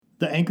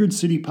The Anchorage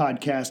City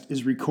podcast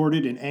is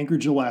recorded in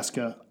Anchorage,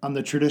 Alaska, on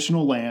the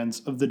traditional lands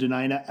of the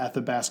Dena'ina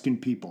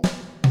Athabascan people.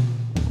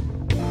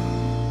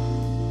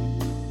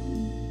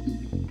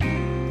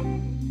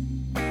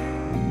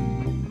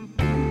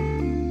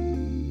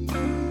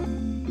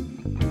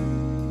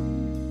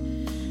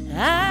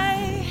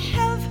 I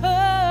have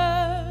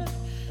heard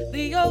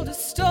the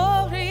oldest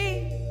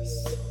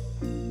stories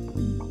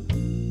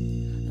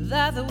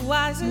that the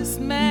wisest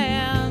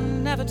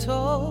man never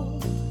told.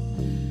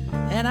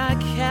 And I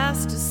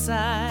cast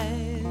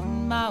aside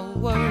my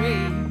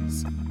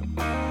worries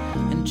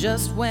and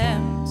just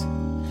went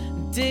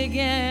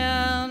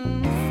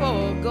digging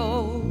for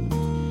gold.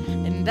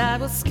 And I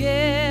will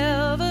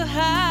scale the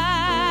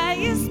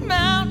highest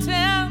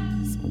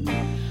mountains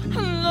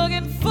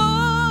looking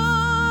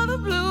for the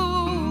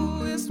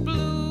bluest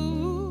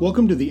blue.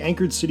 Welcome to the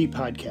Anchorage City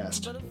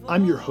podcast.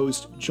 I'm your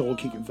host, Joel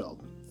Kiekenfeld.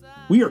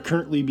 We are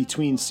currently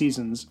between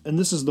seasons, and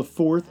this is the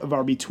fourth of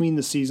our Between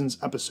the Seasons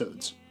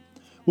episodes.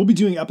 We'll be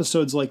doing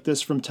episodes like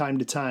this from time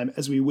to time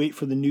as we wait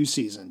for the new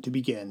season to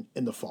begin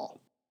in the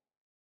fall.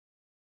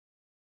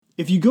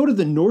 If you go to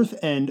the north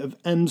end of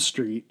M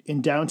Street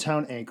in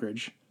downtown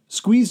Anchorage,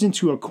 squeezed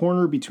into a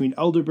corner between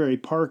Elderberry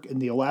Park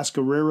and the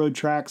Alaska Railroad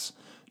tracks,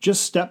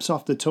 just steps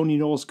off the Tony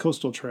Knowles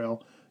Coastal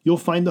Trail, you'll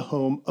find the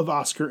home of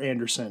Oscar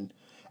Anderson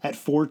at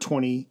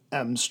 420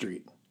 M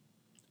Street.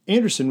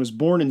 Anderson was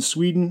born in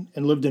Sweden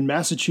and lived in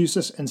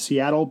Massachusetts and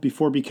Seattle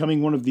before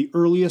becoming one of the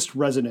earliest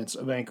residents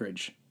of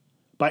Anchorage.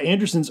 By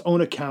Anderson's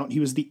own account, he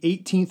was the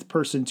 18th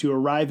person to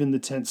arrive in the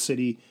tent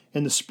city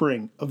in the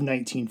spring of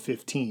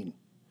 1915.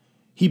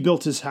 He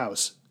built his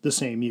house the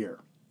same year.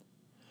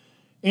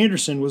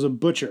 Anderson was a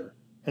butcher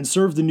and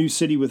served the new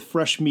city with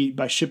fresh meat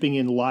by shipping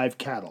in live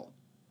cattle.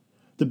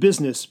 The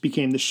business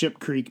became the Ship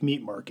Creek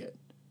Meat Market.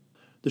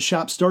 The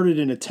shop started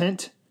in a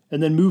tent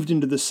and then moved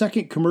into the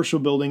second commercial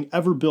building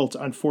ever built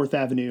on 4th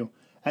Avenue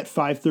at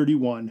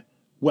 531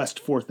 West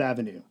 4th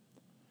Avenue.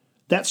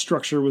 That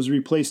structure was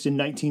replaced in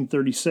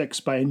 1936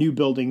 by a new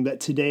building that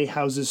today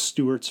houses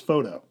Stewart's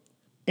Photo.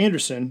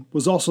 Anderson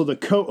was also the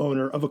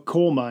co-owner of a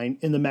coal mine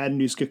in the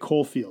Matanuska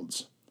coal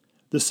fields.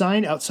 The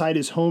sign outside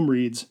his home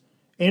reads,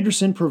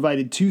 "Anderson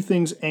provided two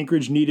things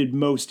Anchorage needed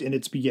most in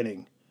its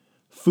beginning,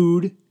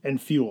 food and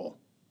fuel."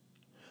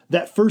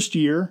 That first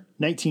year,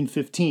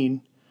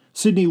 1915,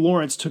 Sidney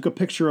Lawrence took a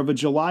picture of a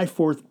July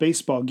 4th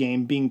baseball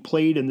game being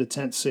played in the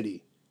tent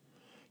city.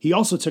 He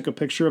also took a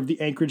picture of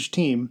the Anchorage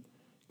team,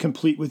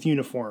 complete with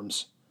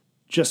uniforms,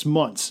 just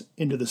months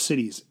into the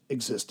city's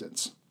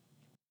existence.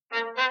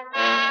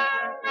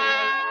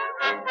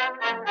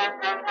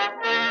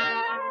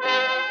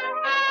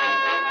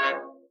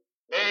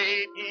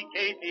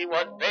 Katie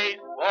was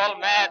baseball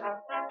mad,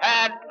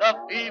 had the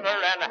fever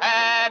and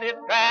had it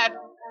bad,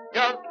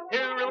 just to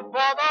root for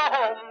the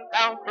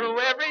hometown crew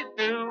every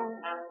stew.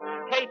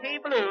 Katie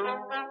Blue.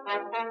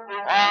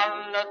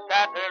 On a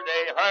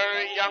Saturday,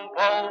 her young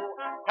beau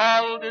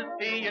called to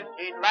see if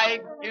she'd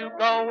like to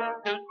go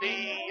to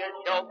see a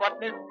show, but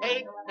Miss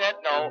Kate said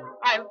no.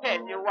 I'll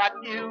tell you what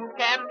you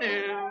can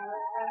do.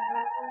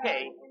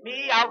 Take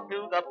me out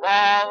to the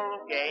ball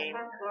game.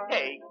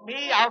 Take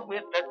me out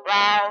with the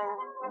crowd.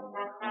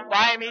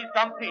 Buy me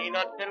some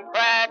peanuts and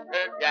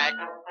Cracker Jack.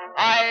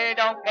 I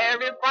don't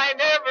care if I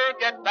never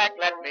get back.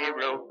 Let me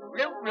root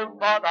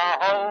for the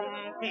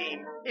home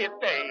team. If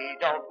they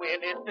don't win,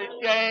 it's a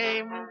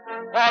shame.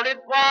 For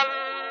it's 1,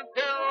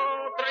 2,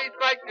 3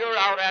 strikes, you're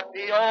out at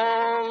the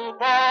old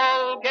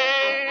ball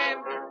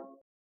game.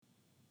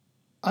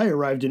 I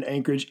arrived in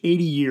Anchorage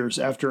 80 years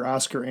after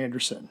Oscar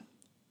Anderson.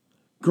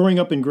 Growing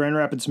up in Grand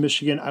Rapids,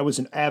 Michigan, I was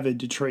an avid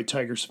Detroit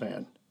Tigers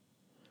fan.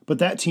 But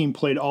that team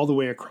played all the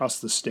way across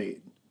the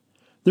state.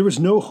 There was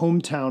no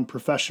hometown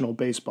professional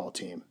baseball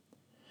team.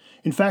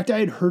 In fact, I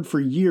had heard for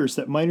years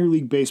that minor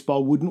league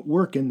baseball wouldn't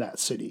work in that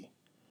city.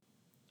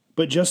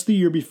 But just the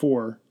year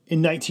before,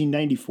 in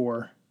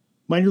 1994,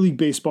 minor league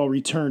baseball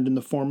returned in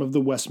the form of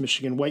the West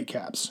Michigan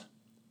Whitecaps.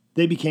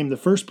 They became the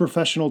first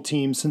professional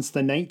team since the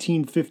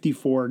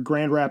 1954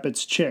 Grand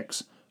Rapids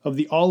Chicks of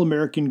the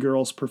All-American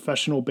Girls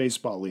Professional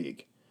Baseball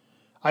League.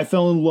 I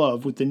fell in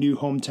love with the new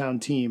hometown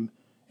team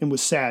and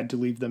was sad to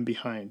leave them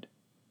behind.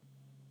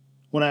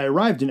 When I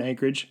arrived in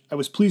Anchorage, I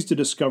was pleased to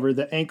discover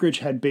that Anchorage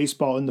had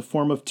baseball in the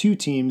form of two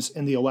teams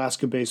in the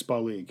Alaska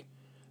Baseball League,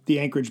 the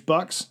Anchorage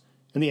Bucks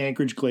and the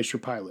Anchorage Glacier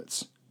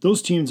Pilots.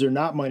 Those teams are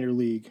not minor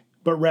league,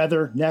 but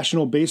rather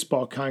National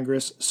Baseball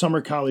Congress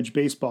summer college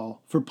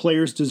baseball for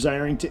players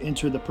desiring to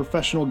enter the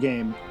professional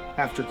game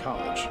after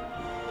college.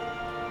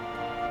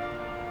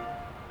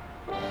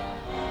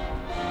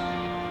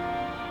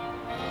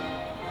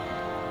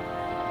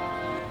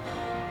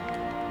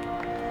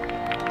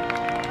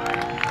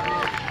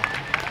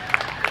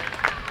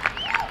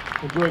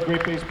 Enjoy a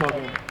great baseball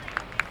game.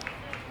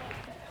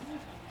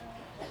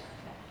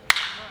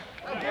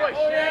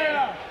 Oh,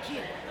 yeah.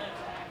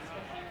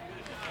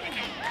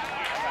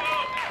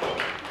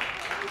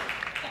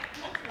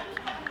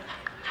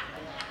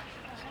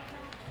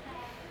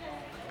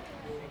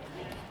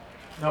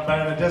 Now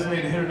batting the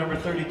designated hitter number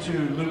 32,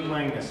 Luke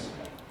Langus.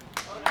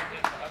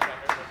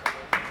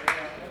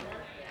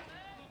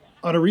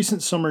 On a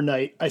recent summer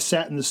night, I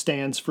sat in the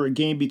stands for a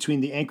game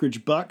between the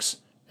Anchorage Bucks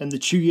and the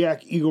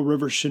Chugiak Eagle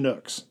River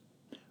Chinooks.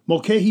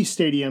 Mulcahy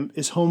Stadium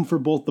is home for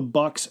both the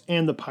Bucks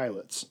and the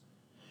Pilots.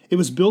 It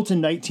was built in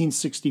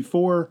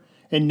 1964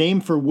 and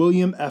named for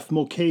William F.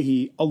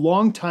 Mulcahy, a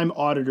longtime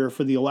auditor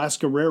for the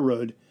Alaska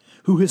Railroad,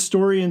 who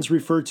historians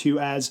refer to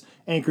as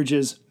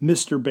Anchorage's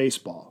Mr.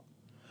 Baseball.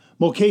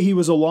 Mulcahy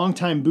was a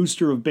longtime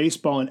booster of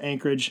baseball in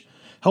Anchorage,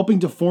 helping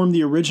to form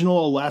the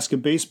original Alaska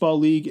Baseball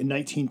League in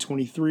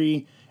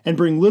 1923 and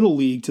bring Little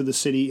League to the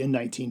city in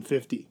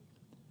 1950.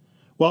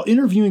 While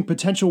interviewing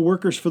potential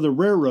workers for the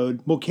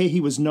railroad, Mulcahy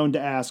was known to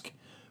ask,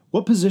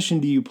 "What position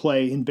do you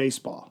play in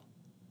baseball?"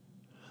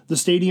 The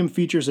stadium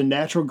features a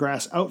natural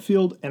grass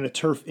outfield and a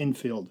turf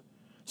infield,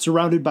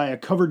 surrounded by a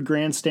covered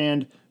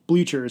grandstand,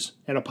 bleachers,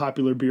 and a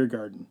popular beer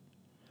garden.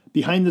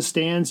 Behind the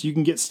stands, you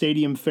can get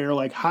stadium fare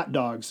like hot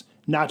dogs,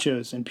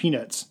 nachos, and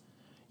peanuts.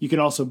 You can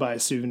also buy a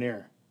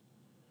souvenir.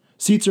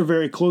 Seats are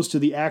very close to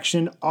the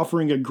action,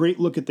 offering a great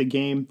look at the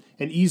game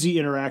and easy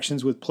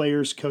interactions with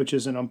players,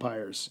 coaches, and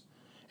umpires.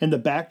 And the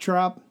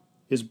backdrop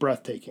is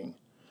breathtaking.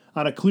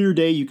 On a clear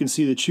day, you can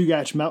see the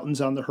Chugach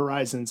Mountains on the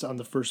horizons on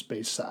the first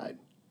base side.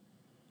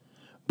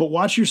 But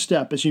watch your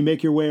step as you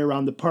make your way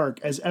around the park,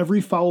 as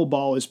every foul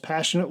ball is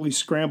passionately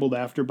scrambled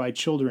after by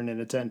children in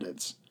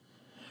attendance.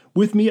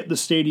 With me at the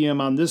stadium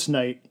on this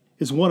night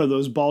is one of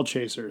those ball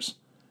chasers,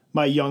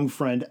 my young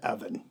friend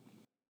Evan.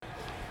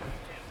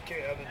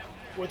 Okay, Evan,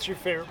 what's your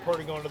favorite part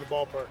of going to the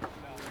ballpark?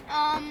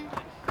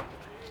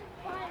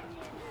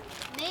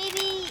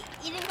 Maybe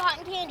eating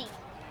cotton candy.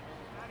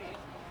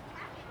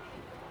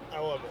 I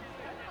love it.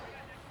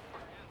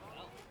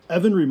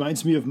 Evan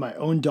reminds me of my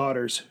own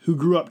daughters who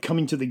grew up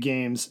coming to the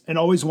games and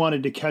always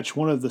wanted to catch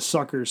one of the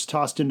suckers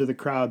tossed into the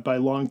crowd by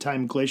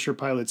longtime Glacier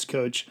Pilots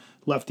coach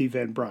Lefty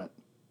Van Brunt.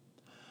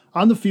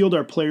 On the field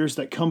are players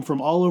that come from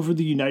all over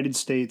the United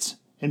States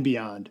and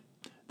beyond.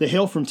 They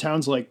hail from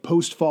towns like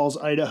Post Falls,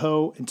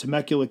 Idaho, and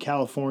Temecula,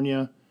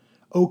 California,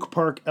 Oak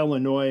Park,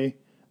 Illinois,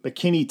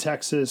 McKinney,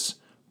 Texas,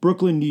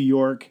 Brooklyn, New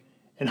York,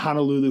 and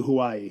Honolulu,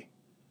 Hawaii.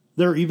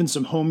 There are even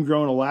some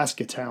homegrown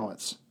Alaska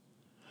talents.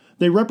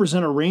 They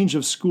represent a range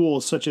of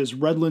schools such as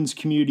Redlands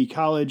Community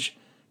College,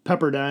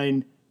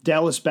 Pepperdine,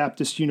 Dallas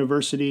Baptist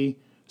University,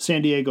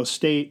 San Diego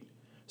State,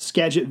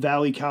 Skagit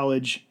Valley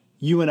College,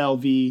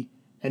 UNLV,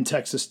 and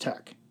Texas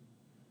Tech.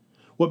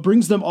 What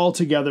brings them all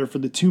together for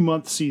the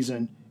 2-month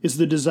season is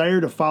the desire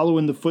to follow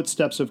in the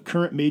footsteps of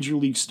current Major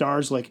League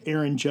stars like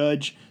Aaron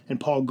Judge and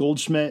Paul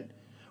Goldschmidt,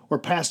 or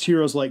past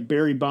heroes like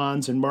Barry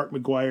Bonds and Mark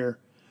McGwire,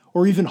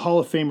 or even Hall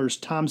of Famers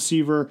Tom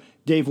Seaver,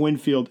 Dave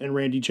Winfield, and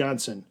Randy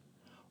Johnson,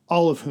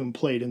 all of whom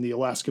played in the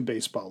Alaska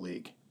Baseball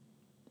League.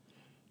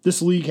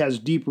 This league has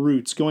deep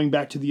roots going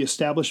back to the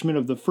establishment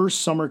of the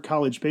first summer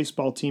college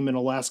baseball team in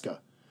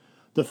Alaska,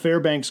 the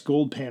Fairbanks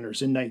Gold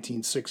Panthers in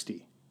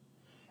 1960.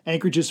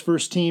 Anchorage's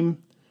first team,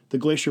 the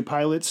Glacier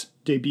Pilots,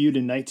 debuted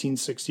in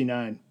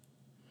 1969.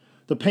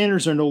 The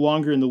Panthers are no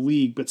longer in the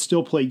league but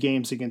still play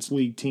games against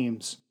league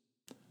teams.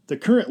 The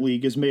current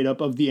league is made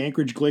up of the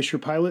Anchorage Glacier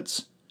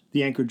Pilots,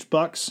 the Anchorage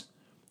Bucks,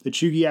 the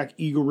Chugiak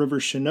Eagle River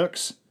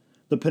Chinooks,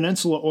 the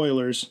Peninsula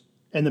Oilers,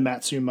 and the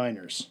Matsu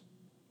Miners.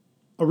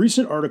 A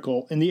recent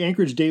article in the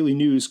Anchorage Daily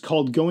News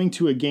called going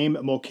to a game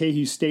at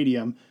Mulcahy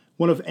Stadium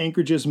one of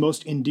Anchorage's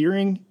most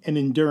endearing and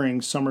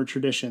enduring summer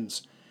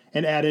traditions,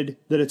 and added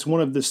that it's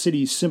one of the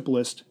city's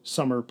simplest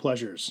summer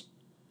pleasures.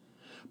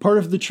 Part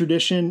of the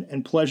tradition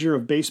and pleasure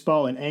of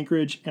baseball in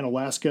Anchorage and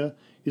Alaska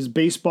is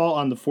baseball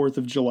on the 4th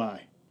of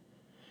July.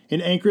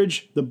 In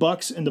Anchorage, the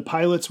Bucks and the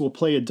Pilots will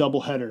play a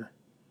doubleheader.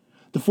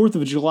 The 4th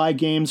of July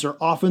games are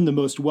often the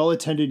most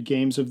well-attended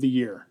games of the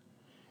year,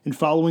 and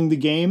following the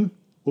game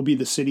will be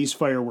the city's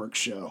fireworks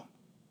show.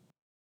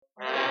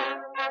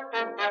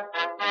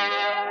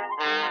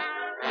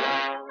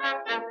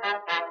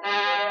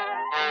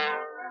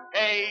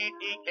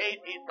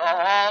 Casey saw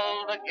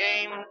all the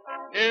games,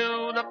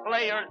 knew the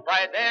players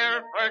by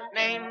their first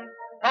names,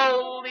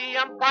 told the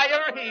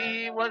umpire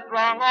he was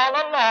wrong all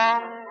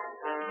along,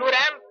 good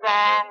and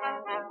strong.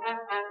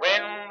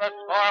 When the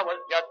score was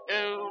just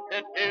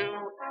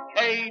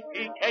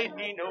 2-2,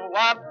 Casey knew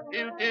what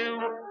to do.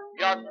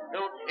 Just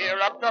to cheer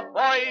up the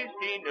boys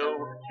he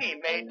knew, he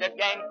made the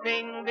gang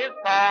sing this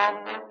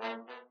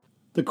song.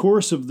 The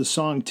chorus of the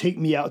song Take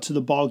Me Out to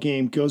the Ball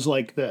Game goes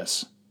like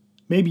this.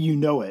 Maybe you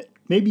know it.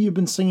 Maybe you've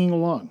been singing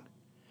along.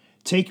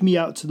 Take me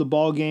out to the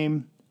ball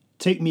game.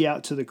 Take me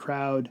out to the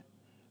crowd.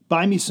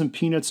 Buy me some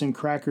peanuts and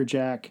Cracker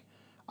Jack.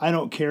 I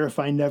don't care if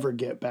I never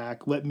get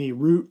back. Let me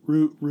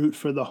root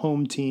for the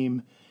home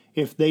team.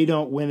 If they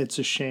don't win, it's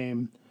a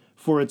shame.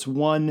 For it's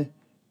 1,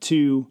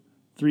 2,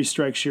 3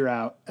 strikes you're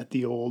out at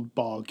the old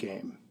ball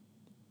game.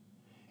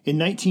 In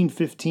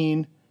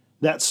 1915,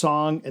 that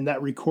song and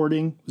that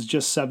recording was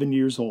just 7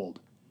 years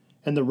old,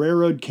 and the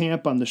railroad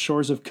camp on the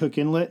shores of Cook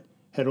Inlet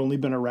had only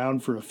been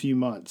around for a few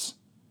months.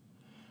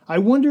 I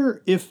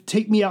wonder if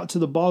Take Me Out to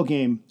the Ball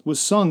Game was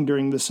sung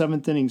during the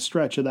 7th inning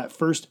stretch of that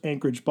first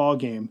Anchorage ball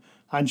game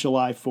on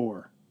July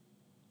 4.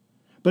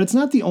 But it's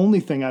not the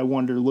only thing I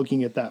wonder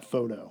looking at that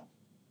photo.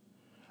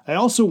 I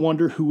also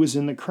wonder who was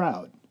in the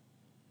crowd.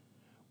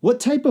 What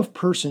type of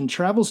person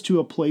travels to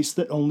a place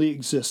that only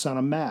exists on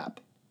a map?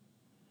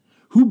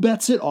 Who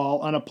bets it all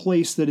on a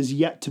place that is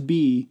yet to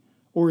be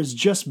or is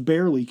just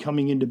barely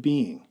coming into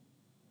being?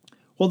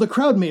 While the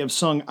crowd may have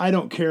sung, "I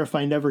Don't Care If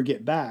I Never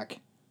Get Back,"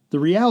 the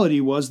reality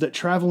was that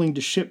traveling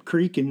to Ship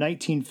Creek in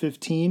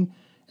 1915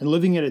 and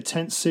living in a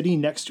tent city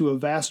next to a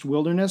vast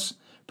wilderness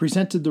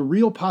presented the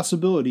real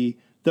possibility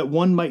that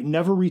one might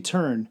never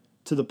return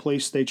to the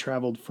place they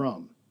traveled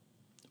from.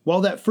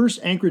 While that first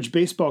Anchorage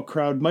baseball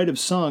crowd might have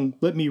sung,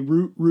 "Let me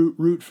root, root,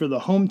 root for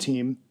the home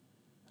team,"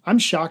 I'm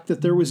shocked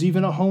that there was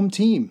even a home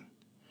team.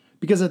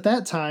 Because at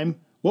that time,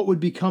 what would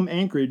become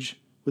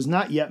Anchorage was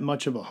not yet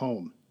much of a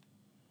home.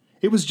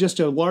 It was just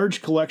a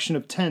large collection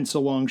of tents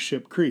along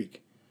Ship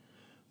Creek,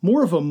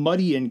 more of a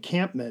muddy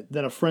encampment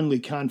than a friendly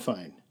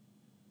confine.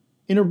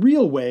 In a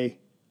real way,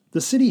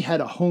 the city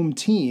had a home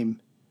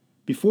team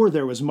before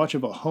there was much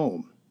of a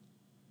home.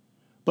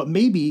 But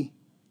maybe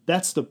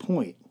that's the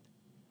point.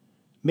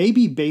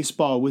 Maybe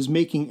baseball was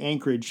making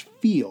Anchorage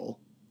feel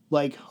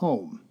like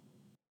home.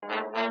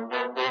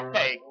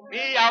 Take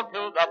me out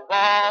to the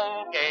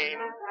ball game.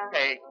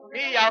 Take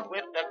me out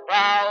with the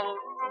crowd.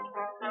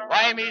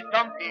 Buy me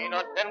some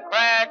peanuts and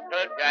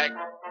Cracker Jack.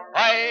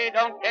 I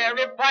don't care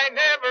if I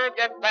never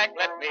get back.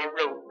 Let me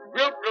root,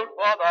 root, root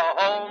for the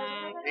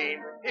home team.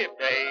 If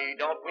they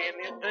don't win,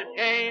 it's a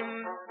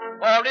shame.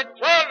 For it's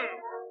 1,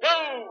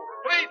 2,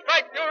 3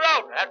 strikes, you're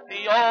out at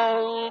the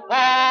old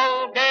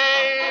ball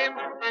game.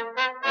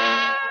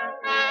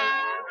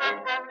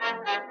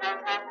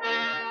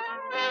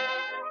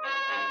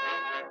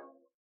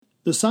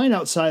 The sign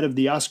outside of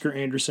the Oscar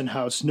Anderson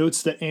house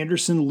notes that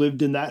Anderson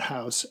lived in that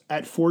house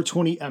at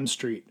 420 M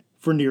Street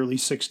for nearly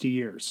 60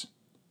 years.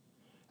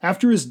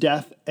 After his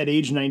death at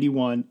age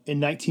 91 in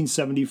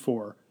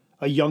 1974,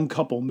 a young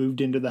couple moved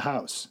into the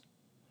house.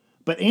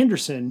 But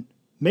Anderson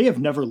may have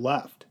never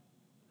left.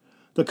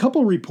 The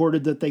couple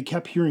reported that they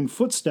kept hearing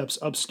footsteps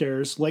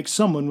upstairs like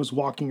someone was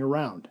walking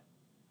around.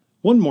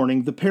 One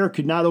morning, the pair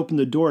could not open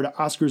the door to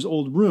Oscar's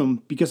old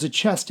room because a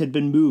chest had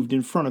been moved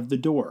in front of the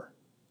door.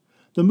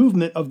 The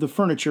movement of the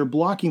furniture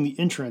blocking the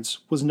entrance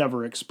was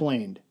never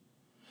explained.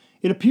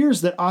 It appears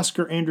that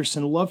Oscar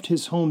Anderson loved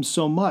his home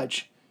so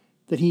much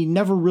that he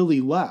never really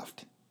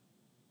left.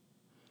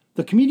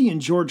 The comedian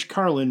George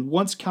Carlin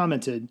once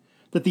commented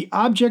that the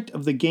object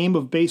of the game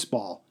of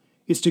baseball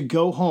is to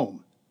go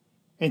home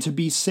and to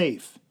be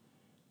safe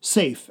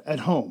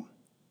at home.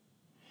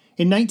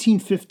 In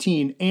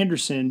 1915,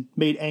 Anderson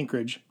made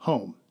Anchorage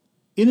home.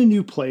 In a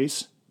new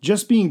place,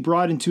 just being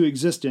brought into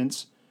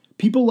existence,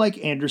 people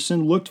like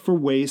Anderson looked for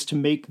ways to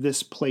make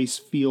this place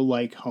feel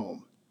like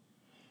home.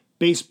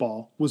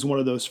 Baseball was one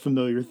of those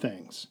familiar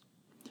things.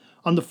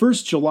 On the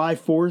first July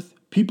 4th,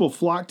 people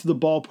flocked to the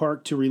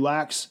ballpark to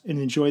relax and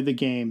enjoy the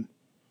game.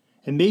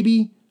 And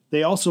maybe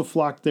they also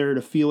flocked there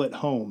to feel at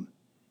home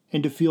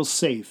and to feel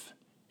safe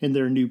in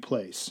their new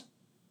place.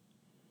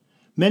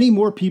 Many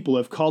more people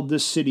have called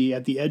this city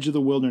at the edge of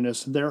the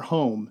wilderness their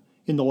home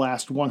in the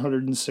last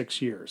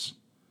 106 years.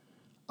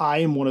 I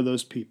am one of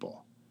those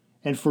people.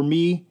 And for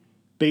me,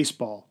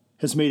 baseball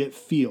has made it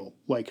feel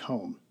like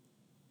home.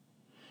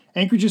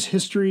 Anchorage's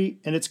history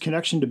and its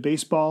connection to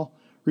baseball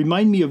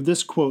remind me of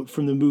this quote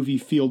from the movie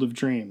Field of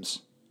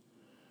Dreams.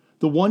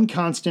 "The one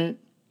constant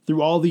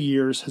through all the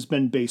years has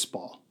been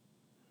baseball.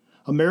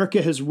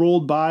 America has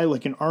rolled by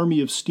like an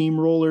army of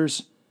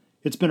steamrollers.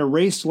 It's been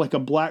erased like a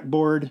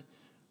blackboard,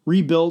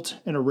 rebuilt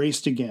and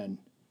erased again.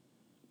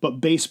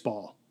 But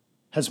baseball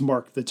has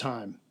marked the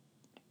time.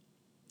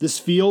 This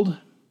field,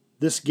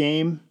 this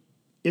game,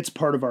 it's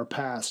part of our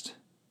past.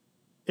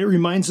 It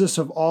reminds us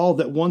of all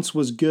that once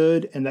was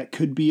good and that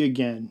could be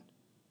again.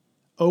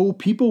 Oh,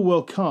 people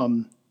will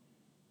come.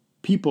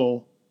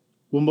 People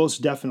will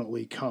most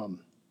definitely come."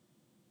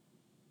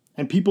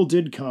 And people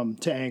did come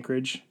to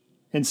Anchorage,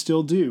 and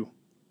still do.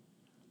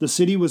 The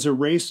city was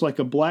erased like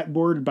a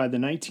blackboard by the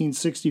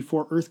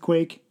 1964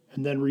 earthquake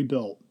and then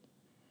rebuilt.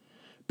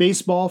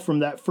 Baseball, from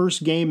that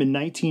first game in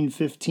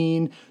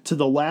 1915 to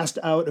the last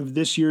out of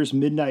this year's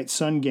Midnight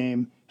Sun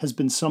game, has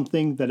been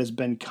something that has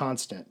been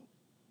constant.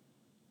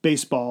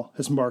 Baseball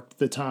has marked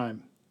the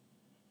time.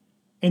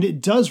 And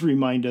it does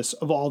remind us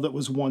of all that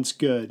was once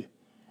good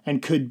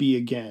and could be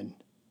again.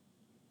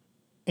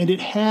 And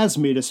it has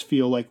made us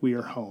feel like we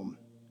are home,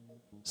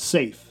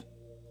 safe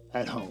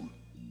at home.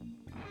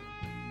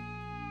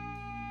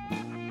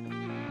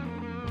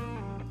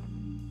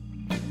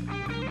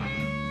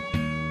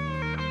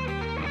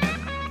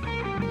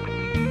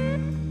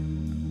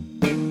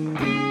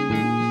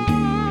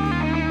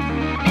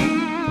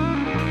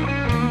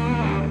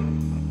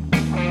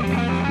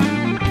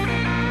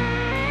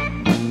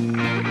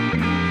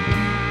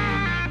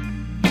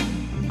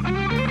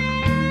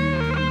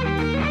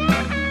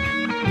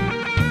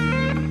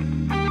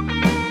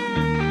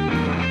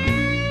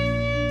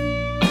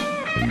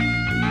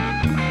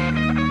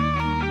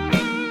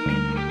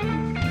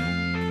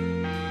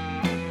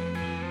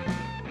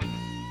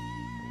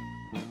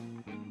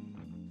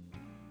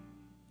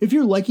 If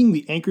you're liking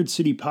the Anchored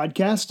City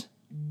podcast,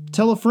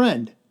 tell a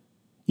friend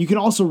You can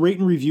also rate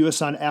and review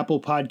us on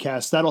Apple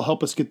Podcasts. That'll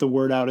help us get the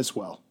word out as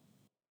well.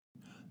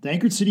 The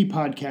Anchorage City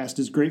Podcast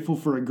is grateful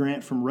for a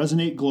grant from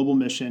Resonate Global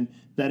Mission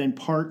that in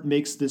part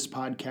makes this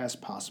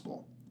podcast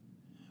possible.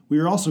 We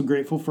are also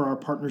grateful for our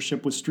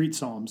partnership with Street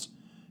Psalms.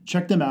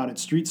 Check them out at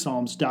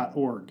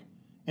streetpsalms.org.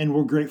 And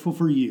we're grateful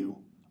for you,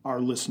 our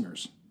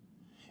listeners.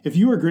 If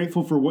you are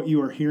grateful for what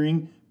you are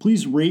hearing,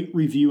 please rate,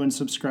 review, and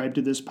subscribe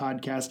to this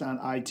podcast on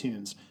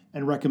iTunes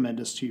and recommend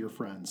us to your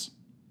friends.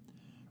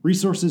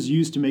 Resources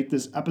used to make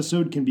this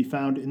episode can be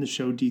found in the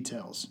show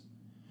details.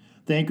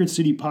 The Anchorage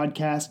City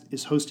Podcast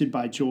is hosted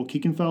by Joel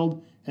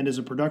Kiekenfeld and is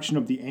a production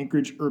of the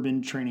Anchorage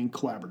Urban Training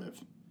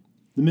Collaborative.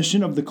 The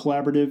mission of the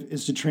collaborative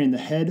is to train the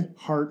head,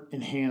 heart,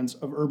 and hands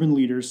of urban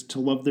leaders to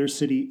love their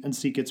city and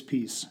seek its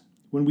peace.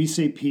 When we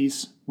say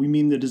peace, we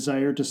mean the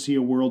desire to see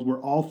a world where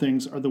all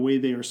things are the way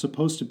they are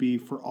supposed to be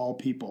for all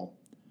people.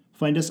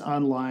 Find us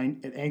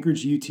online at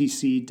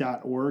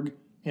anchorageutc.org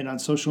and on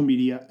social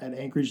media at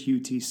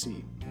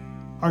AnchorageUTC.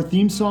 Our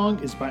theme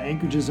song is by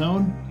Anchorage's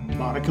own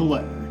Monica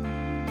Letton.